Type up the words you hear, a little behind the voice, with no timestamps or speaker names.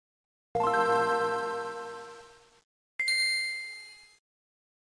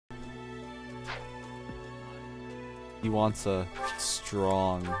He wants a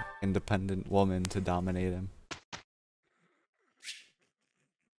strong, independent woman to dominate him.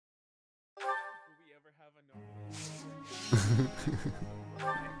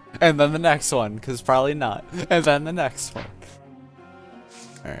 And then the next one, because probably not. And then the next one.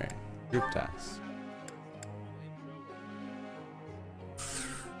 Alright, group task.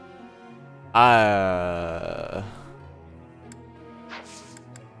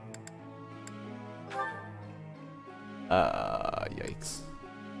 Yikes.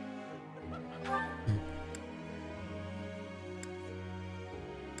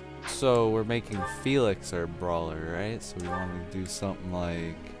 So we're making Felix our brawler, right? So we want to do something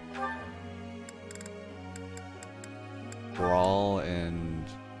like brawl and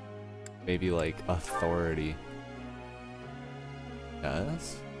maybe like authority.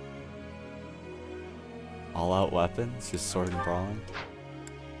 Yes? All out weapons, just sword and brawling.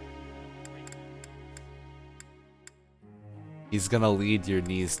 He's gonna lead your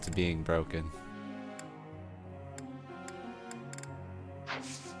knees to being broken.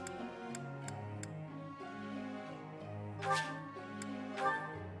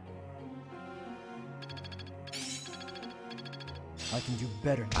 I can do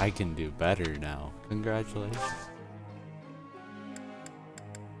better now. I can do better now. Congratulations.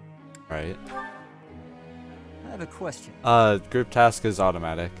 Right. I have a question. Group task is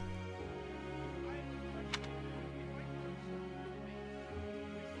automatic.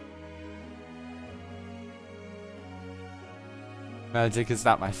 Magic is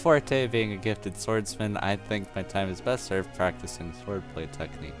not my forte. Being a gifted swordsman, I think my time is best served practicing swordplay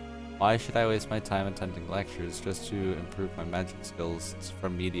technique. Why should I waste my time attending lectures just to improve my magic skills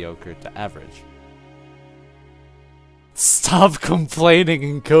from mediocre to average? Stop complaining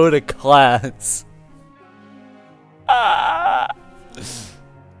and go to class. Ah!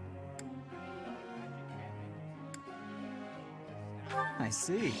 I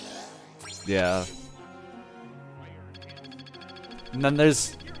see. Yeah. And then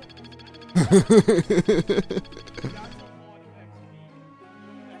there's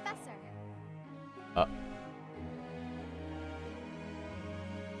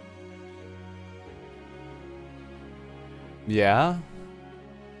yeah?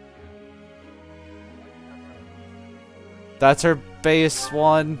 That's her base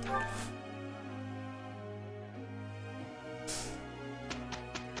one.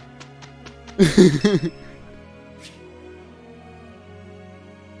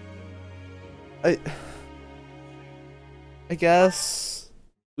 I guess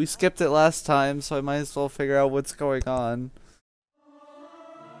we skipped it last time, so I might as well figure out what's going on.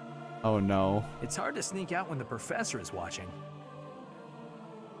 Oh no. It's hard to sneak out when the professor is watching.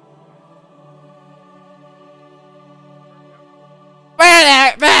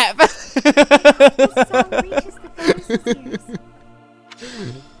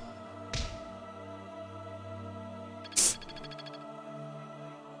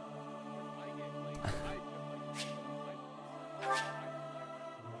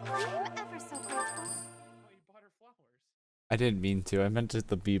 I didn't mean to. I meant to hit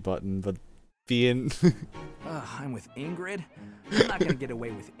the B button, but being I'm with Ingrid. I'm not gonna get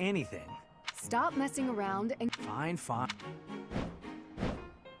away with anything. Stop messing around and Fine.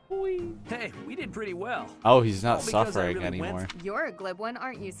 Hey, we did pretty well. oh, he's not All because I suffering really went anymore. you're a glib one,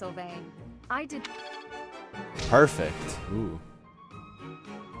 aren't you, Sylvain? I did. Perfect. Ooh.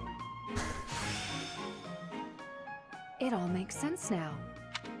 It all makes sense now.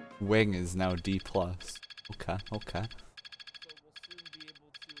 Wing is now D+. Okay, okay.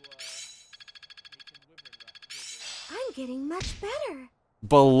 I'm getting much better.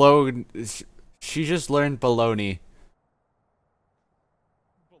 Baloney. She just learned baloney.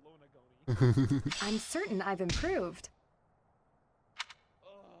 I'm certain I've improved.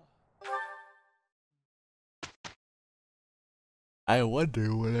 I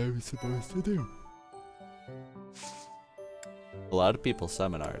wonder what I'm supposed to do. A lot of people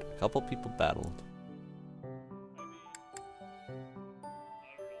seminared. A couple people battled.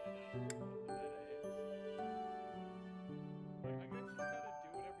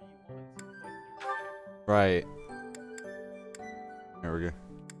 Right. There we go.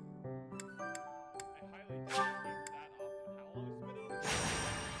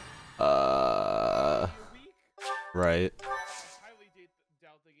 Right.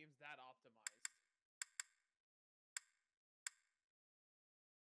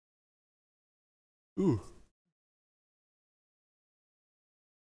 Ooh.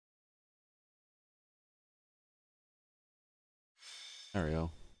 There we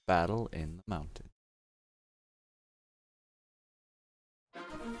go. Battle in the mountain.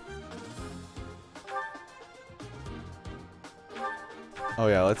 Oh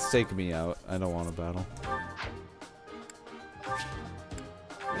yeah, let's take me out. I don't want to battle.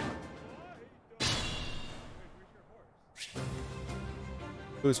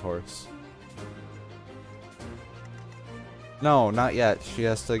 Whose horse? No, not yet. She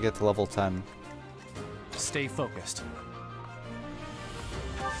has to get to level 10. Stay focused.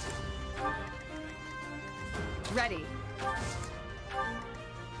 Ready.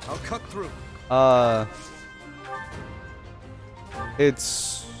 I'll cut through.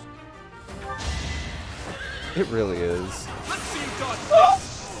 It really is.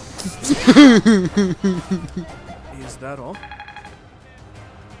 Is that all?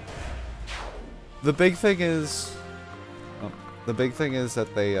 The big thing is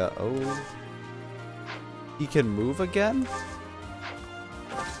that they, oh, he can move again?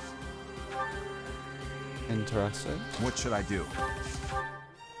 Interesting. What should I do?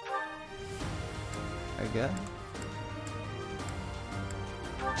 I guess.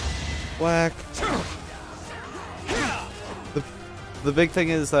 Whack. The big thing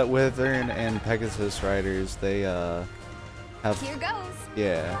is that Wyvern and Pegasus riders, they, have... Here goes.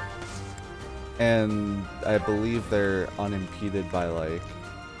 Yeah. And I believe they're unimpeded by, like,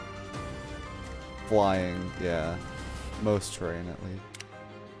 flying, yeah. Most terrain, at least.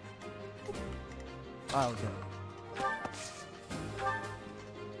 I'll go.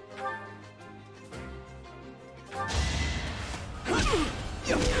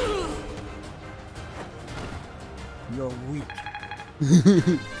 You're weak.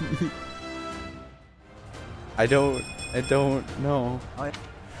 I don't know.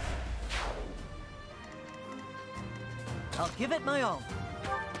 I'll give it my all.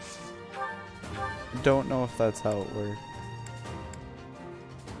 Don't know if that's how it works.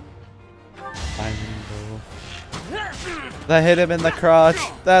 That hit him in the crotch.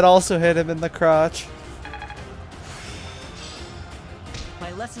 That also hit him in the crotch.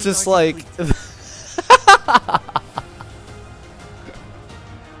 My lessons Just are like... complete.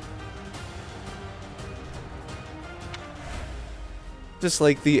 Just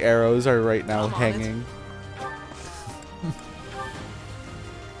like the arrows are right now hanging.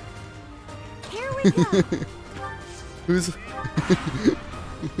 Here we go. Who's...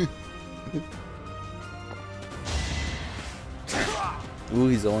 Ooh,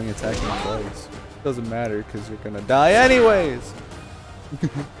 he's only attacking twice. Doesn't matter because you're gonna die anyways.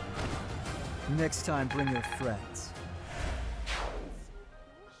 Next time, bring your friends.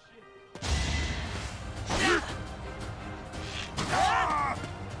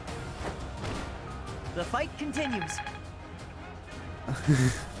 The fight continues.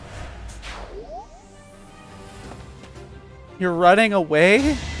 You're running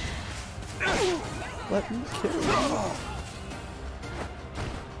away? Let me kill you.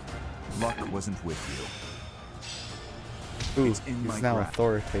 Luck wasn't with you. Ooh, It's in my he's now grasp.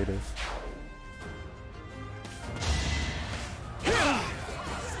 authoritative.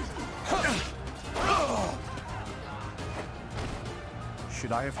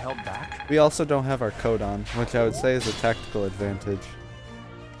 Should I have held back? We also don't have our coat on, which I would say is a tactical advantage.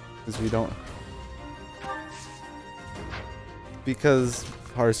 Because we don't... Because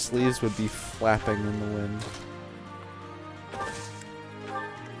our sleeves would be flapping in the wind.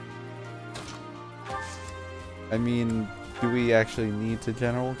 I mean, do we actually need to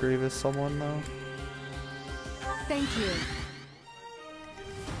General Grievous someone, though? Thank you.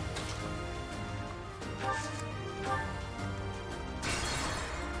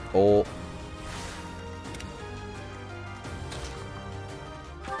 Oh.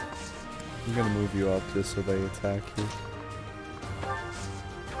 I'm gonna move you up just so they attack you.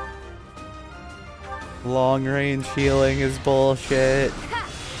 Long range healing is bullshit.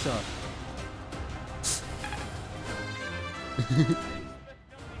 So,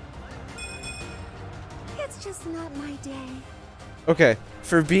 It's just not my day. Okay,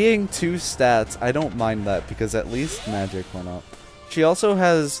 for being 2 stats, I don't mind that because at least magic went up. She also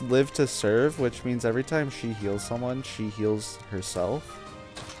has live to serve, which means every time she heals someone, she heals herself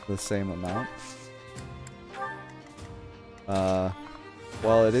the same amount.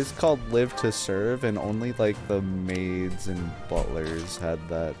 Well, it is called live to serve, and only like the maids and butlers had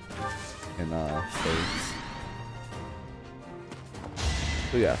that in Fates.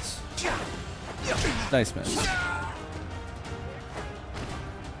 So yes. Nice miss.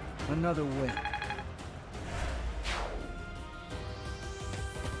 another win.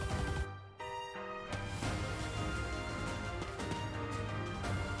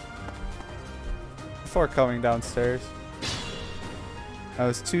 Before coming downstairs. I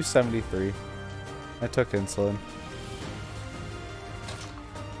was 273. I took insulin.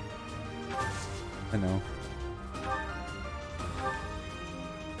 I know.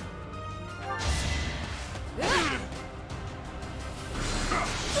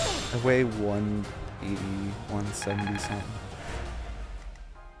 I weigh 180, 170 something.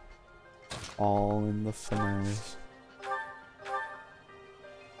 All in the fingers.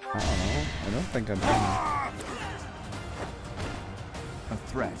 I don't know. I don't think I'm done. A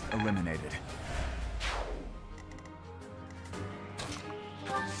threat eliminated.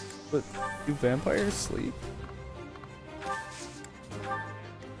 But do vampires sleep?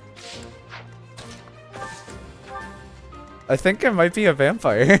 I think I might be a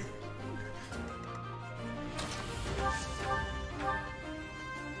vampire.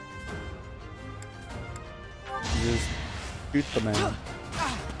 Just shoot the man.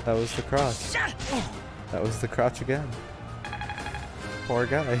 That was the crotch. That was the crotch again. Poor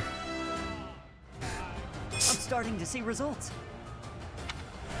guy. I'm starting to see results.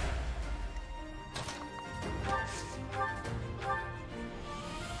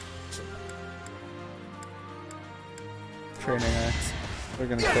 Training axe. We're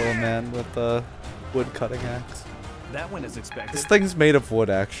gonna kill a man with a wood cutting axe. That went as expected. This thing's made of wood,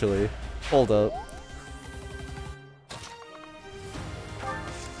 actually. Hold up.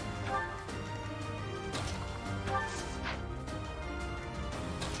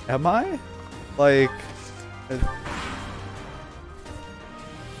 Am I? Like...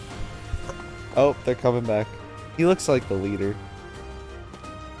 Oh, they're coming back. He looks like the leader.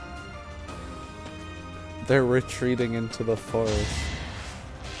 They're retreating into the forest.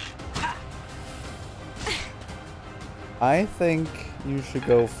 I think you should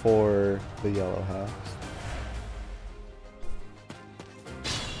go for the yellow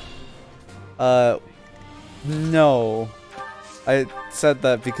house. No. I said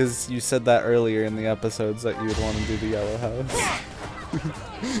that because you said that earlier in the episodes that you would want to do the yellow house.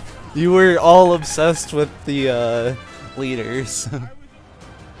 You were all obsessed with the leaders.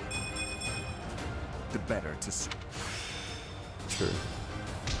 The better to. True.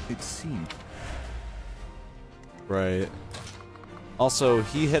 It seemed. Right. Also,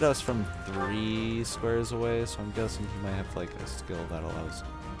 he hit us from 3 squares away, so I'm guessing he might have like a skill that allows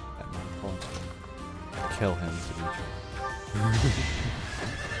that non kill him, Dimitri.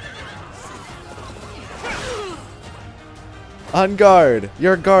 On guard!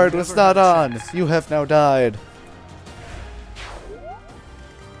 Your guard was not on! You have now died!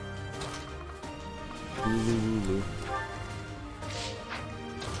 Lulu.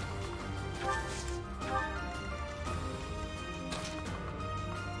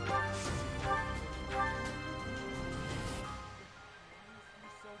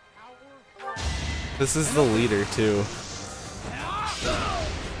 This is the leader too.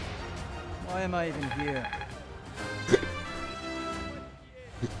 Why am I even here?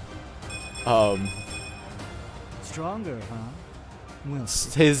 Stronger, huh? Well,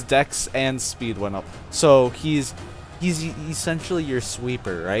 His dex and speed went up. So he's essentially your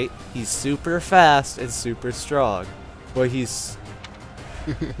sweeper, right? He's super fast and super strong. But he's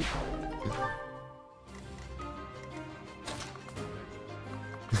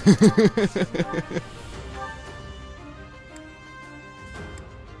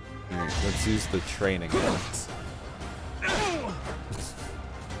Alright, let's use the training axe.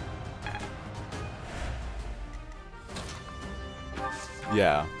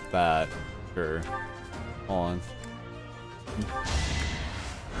 Yeah, that. Sure. Hold on.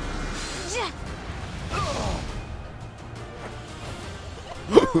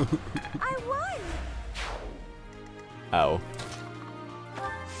 I won! Ow.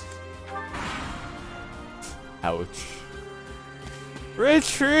 Ouch.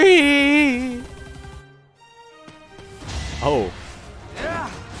 Retreat! Oh.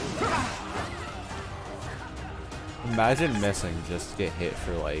 Imagine missing, just get hit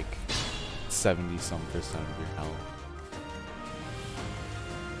for like 70-some% of your health.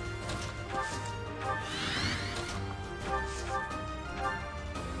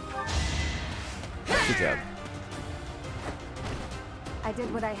 Good job. I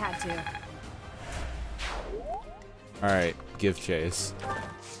did what I had to. Alright, give chase.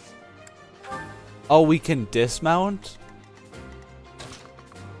 Oh, we can dismount?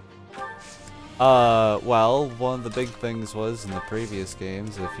 Well, one of the big things was in the previous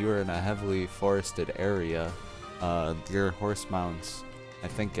games, if you were in a heavily forested area, your horse mounts, I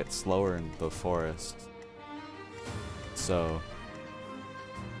think, get slower in the forest. So,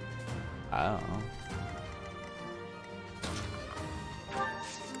 I don't know.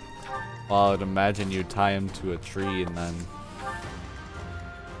 Well, I would imagine you tie him to a tree and then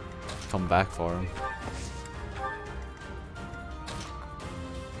come back for him.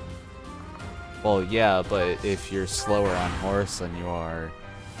 Well, yeah, but if you're slower on horse than you are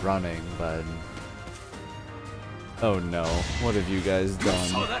running, then... Oh no, what have you guys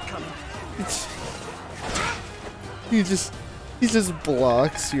done? He just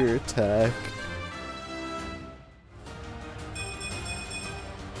blocks your attack.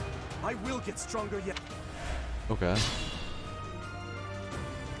 I will get stronger yet. Okay.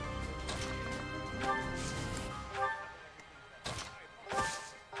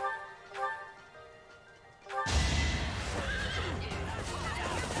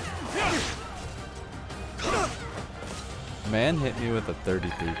 Man hit me with a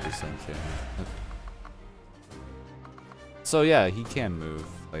 33% chance. So yeah, he can move.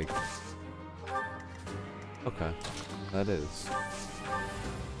 Like, okay, that is.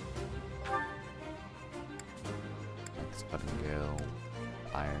 Next cutting gale,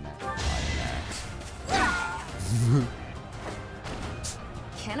 iron axe.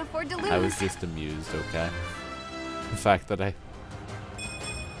 Can't afford to lose. I was just amused, okay? The fact that I.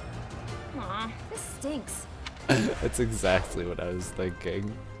 Aw, this stinks. That's exactly what I was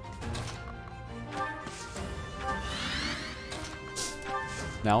thinking.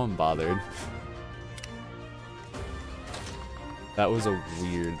 Now I'm bothered. That was a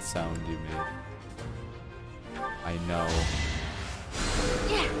weird sound you made. I know.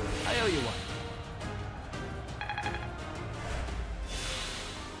 Yeah, I owe you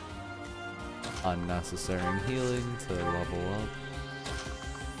one. Unnecessary healing to level up.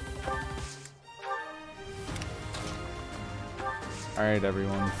 Alright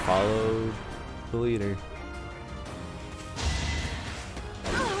everyone, follow the leader.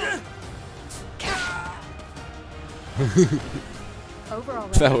 Overall,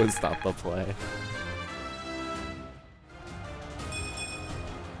 That was not the play.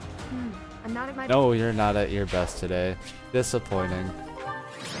 I'm not at my No, you're not at your best today. Disappointing.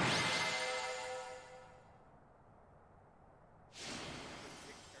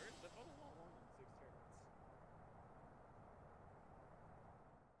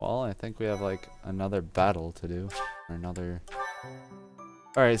 Well, I think we have like another battle to do. Or another...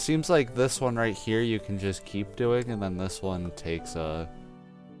 Alright, seems like this one right here you can just keep doing, and then this one takes a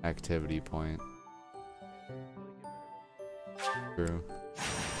activity point. True.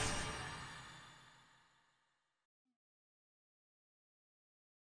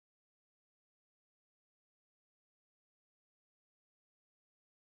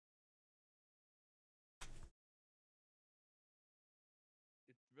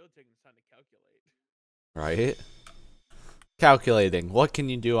 Really taking this time to calculate. Right? Calculating. What can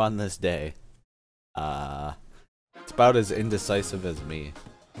you do on this day? It's about as indecisive as me.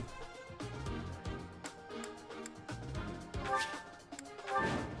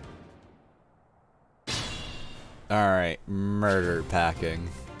 Alright, murder packing.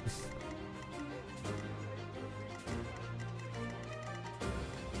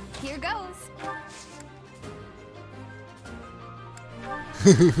 Here goes.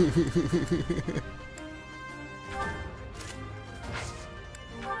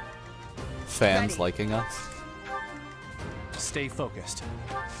 Fans Ready. liking us? Stay focused.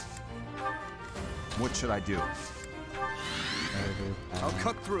 What should I do? I'll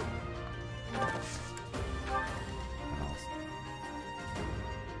cut through.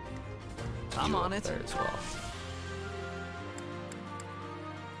 I'm on it. There as well.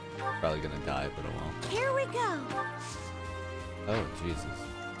 Probably gonna die, but it won't. Here we go. Oh, Jesus.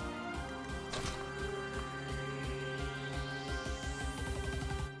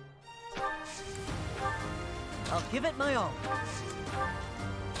 I'll give it my all.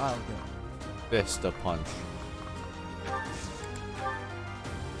 I'll go. Fist a punch.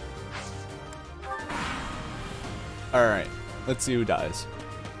 Alright, let's see who dies.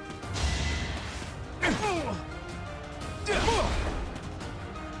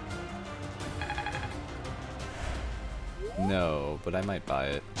 No, but I might buy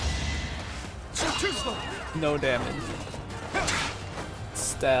it. No damage.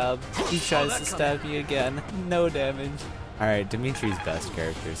 Stab. He tries to stab me again. No damage. Alright, Dimitri's best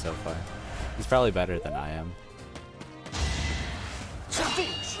character so far. He's probably better than I am.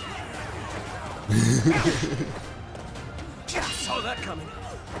 Saw that coming.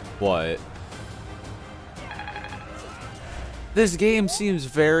 What? This game seems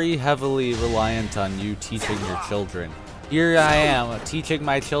very heavily reliant on you teaching your children. Here I am, teaching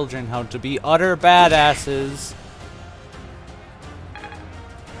my children how to be utter badasses.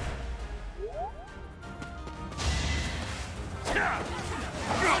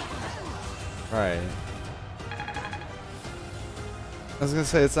 Right. I was gonna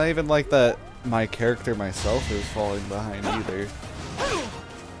say, it's not even like that my character myself is falling behind either.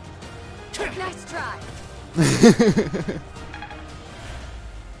 Nice try.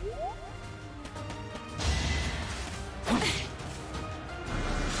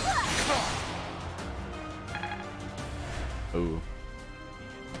 Oh.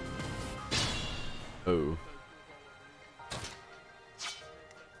 Oh.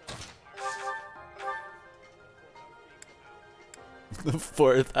 The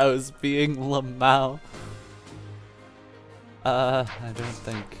fourth house being Lamau. I don't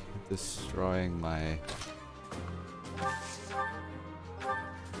think destroying my...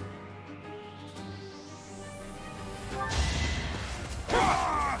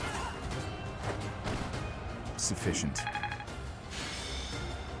 Sufficient.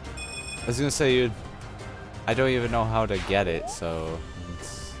 I was gonna say, you'd... I don't even know how to get it, so...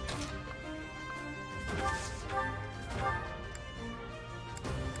 It's...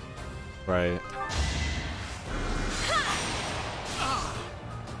 Right.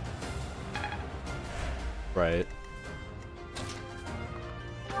 Right.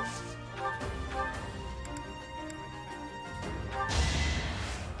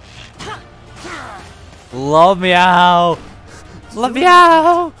 Love meow! Love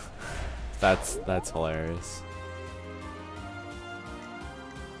meow! That's hilarious.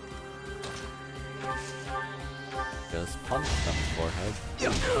 Just punch them forehead.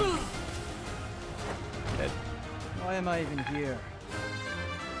 Dead. Why am I even here?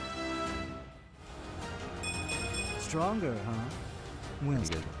 Stronger, huh? Pretty Wins.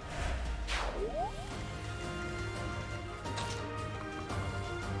 good.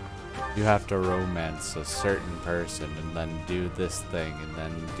 You have to romance a certain person and then do this thing and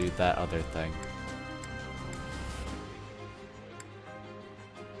then do that other thing.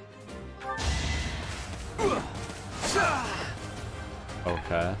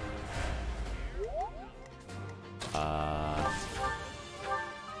 Okay.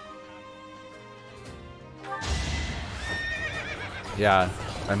 Yeah,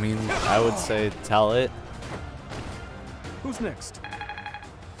 I mean, I would say tell it. Who's next?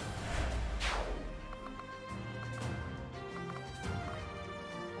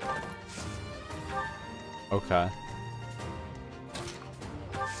 Okay.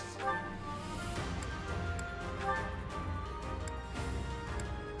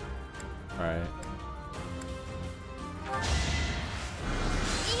 Alright.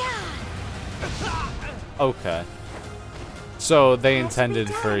 Okay. So they intended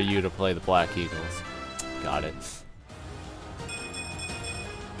for you to play the Black Eagles. Got it.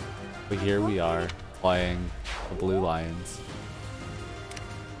 But here we are, playing the Blue Lions.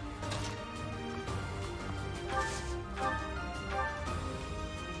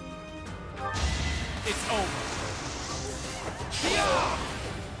 It's over.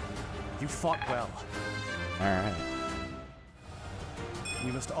 You fought well. Alright.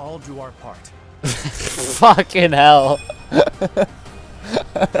 We must all do our part. Fucking hell.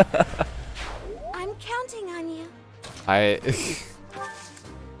 I'm counting on you.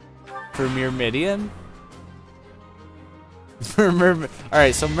 For Myrmidian?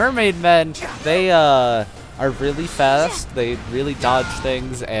 Alright, so mermaid men, they are really fast, they really dodge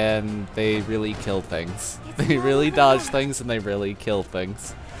things, and they really kill things. They really dodge things and they really kill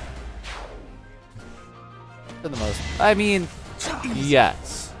things. For the most, I mean,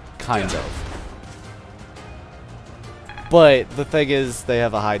 yes, kind of. But the thing is, they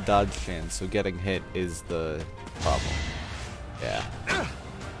have a high dodge chance, so getting hit is the problem. Yeah.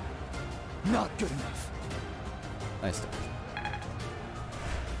 Not good enough. Nice dodge.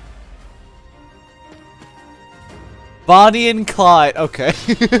 Bonnie and Clyde. Okay.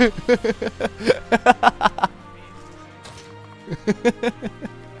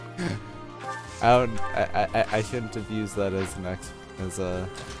 I shouldn't have used that as a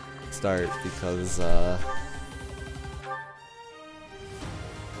start because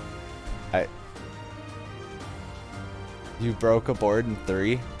you broke a board in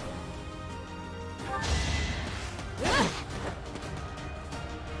 3.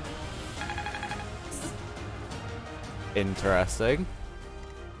 Interesting.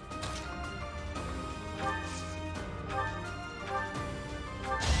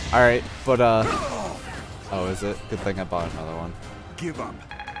 Alright, but oh, is it? Good thing I bought another one. Give up.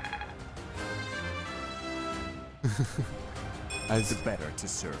 It's better to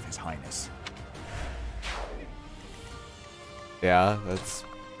serve His Highness. Yeah, that's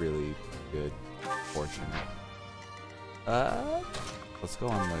really good fortune. Let's go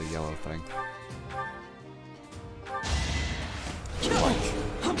on the yellow thing.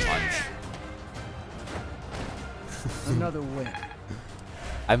 Punch. Another win.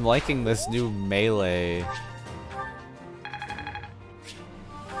 I'm liking this new melee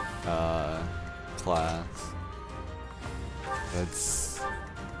class. It's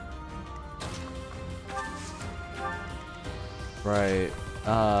right.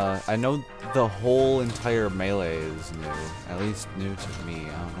 I know the whole entire melee is new. At least new to me.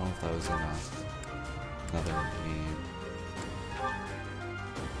 I don't know if that was in another game.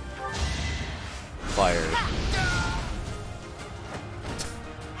 Fire.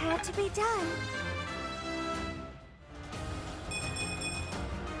 Had to be done.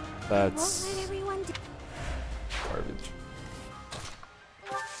 That's Won't let everyone do. garbage.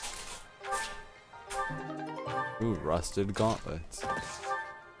 Ooh, rusted gauntlets.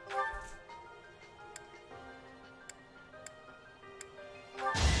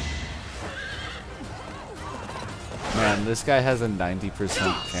 Man, this guy has a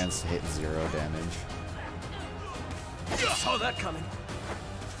 90% chance to hit 0 damage. Saw that coming.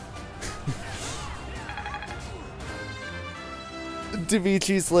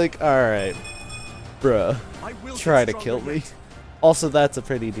 Dimitri's like, alright, bruh, I will try get to kill stronger me. yet. Also, that's a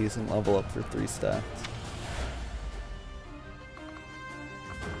pretty decent level up for 3 stacks.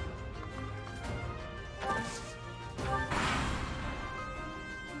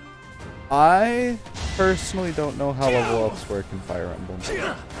 I personally don't know how level ups work in Fire Emblem.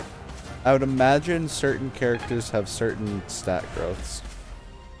 I would imagine certain characters have certain stat growths.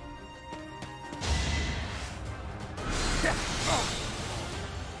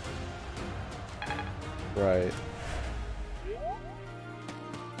 Right.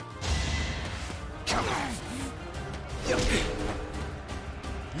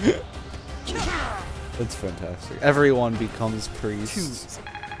 That's fantastic. Everyone becomes priests.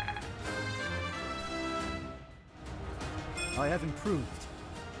 I have improved.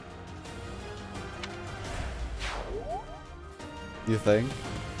 You think?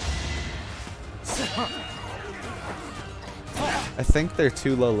 I think they're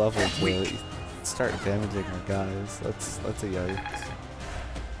too low level to start damaging our guys. That's a yikes.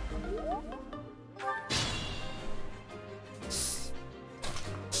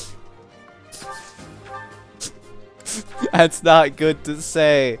 That's not good to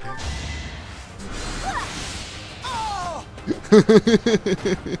say.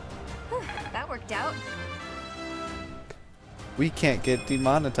 That worked out. We can't get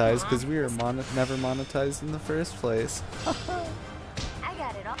demonetized because we were never monetized in the first place. I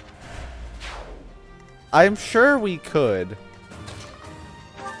got it all. I'm sure we could.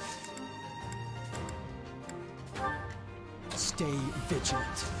 Stay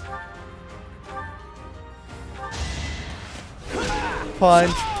vigilant.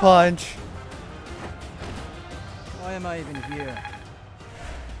 Punch, punch. Why am I even here?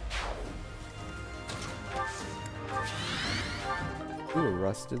 Ooh, a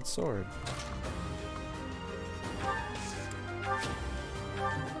rusted sword.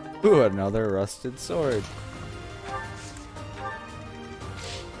 Ooh, another rusted sword.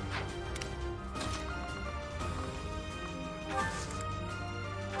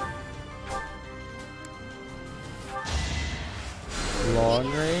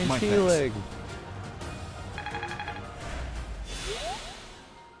 Long range My thanks. healing.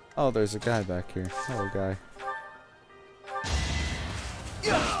 Oh, there's a guy back here. Hello, guy.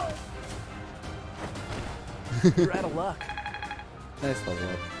 You're out of luck. Nice level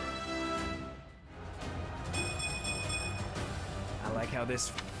up. I like how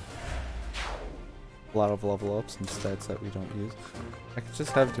this. A lot of level ups and stats that we don't use. I could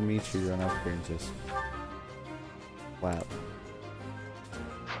just have Dimitri run up here and just whap.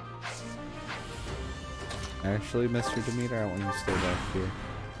 Actually, Mr. Demeter, I want you to stay back here.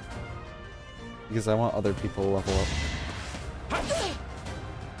 Because I want other people to level up.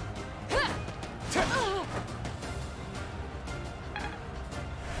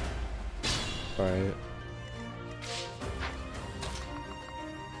 Alright.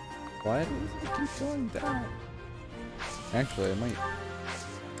 Why does it keep going down? Actually, I might.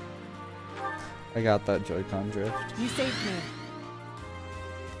 I got that Joy-Con drift. You saved me.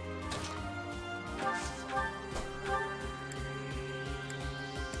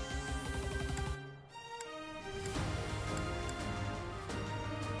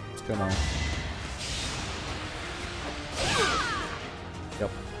 It's gonna.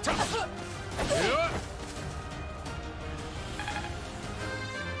 Yep.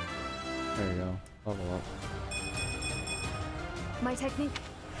 There you go. Level up. My technique.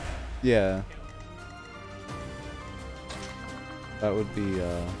 Yeah. That would be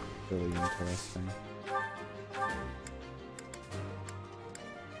really interesting.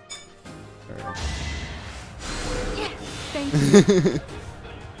 There. Thank you.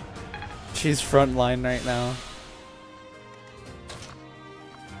 She's frontline right now.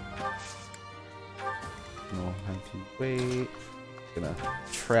 We'll have you wait. Gonna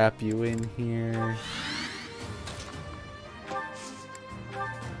trap you in here.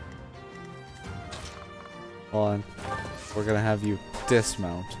 Hold on. We're gonna have you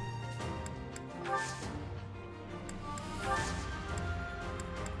dismount.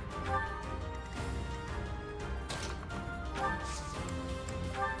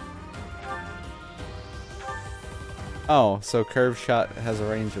 Oh, so curve shot has a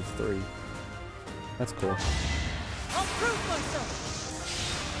range of 3. That's cool. I'll prove myself.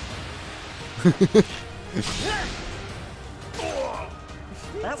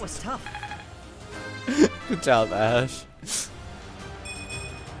 That was tough. Good job, Ash. Is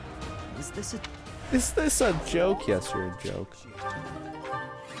this a Is this a joke? Yes, you're a joke.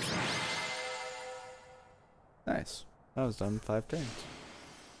 Nice. That was done in 5 turns.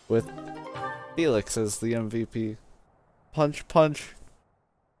 With Felix as the MVP. Punch, punch.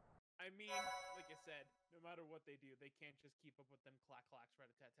 I mean, like I said, no matter what they do, they can't just keep up with them clack-clacks,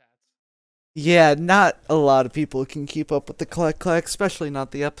 rat-a-tat-tats. Yeah, not a lot of people can keep up with the clack clack, especially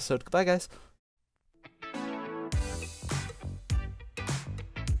not the episode. Goodbye, guys.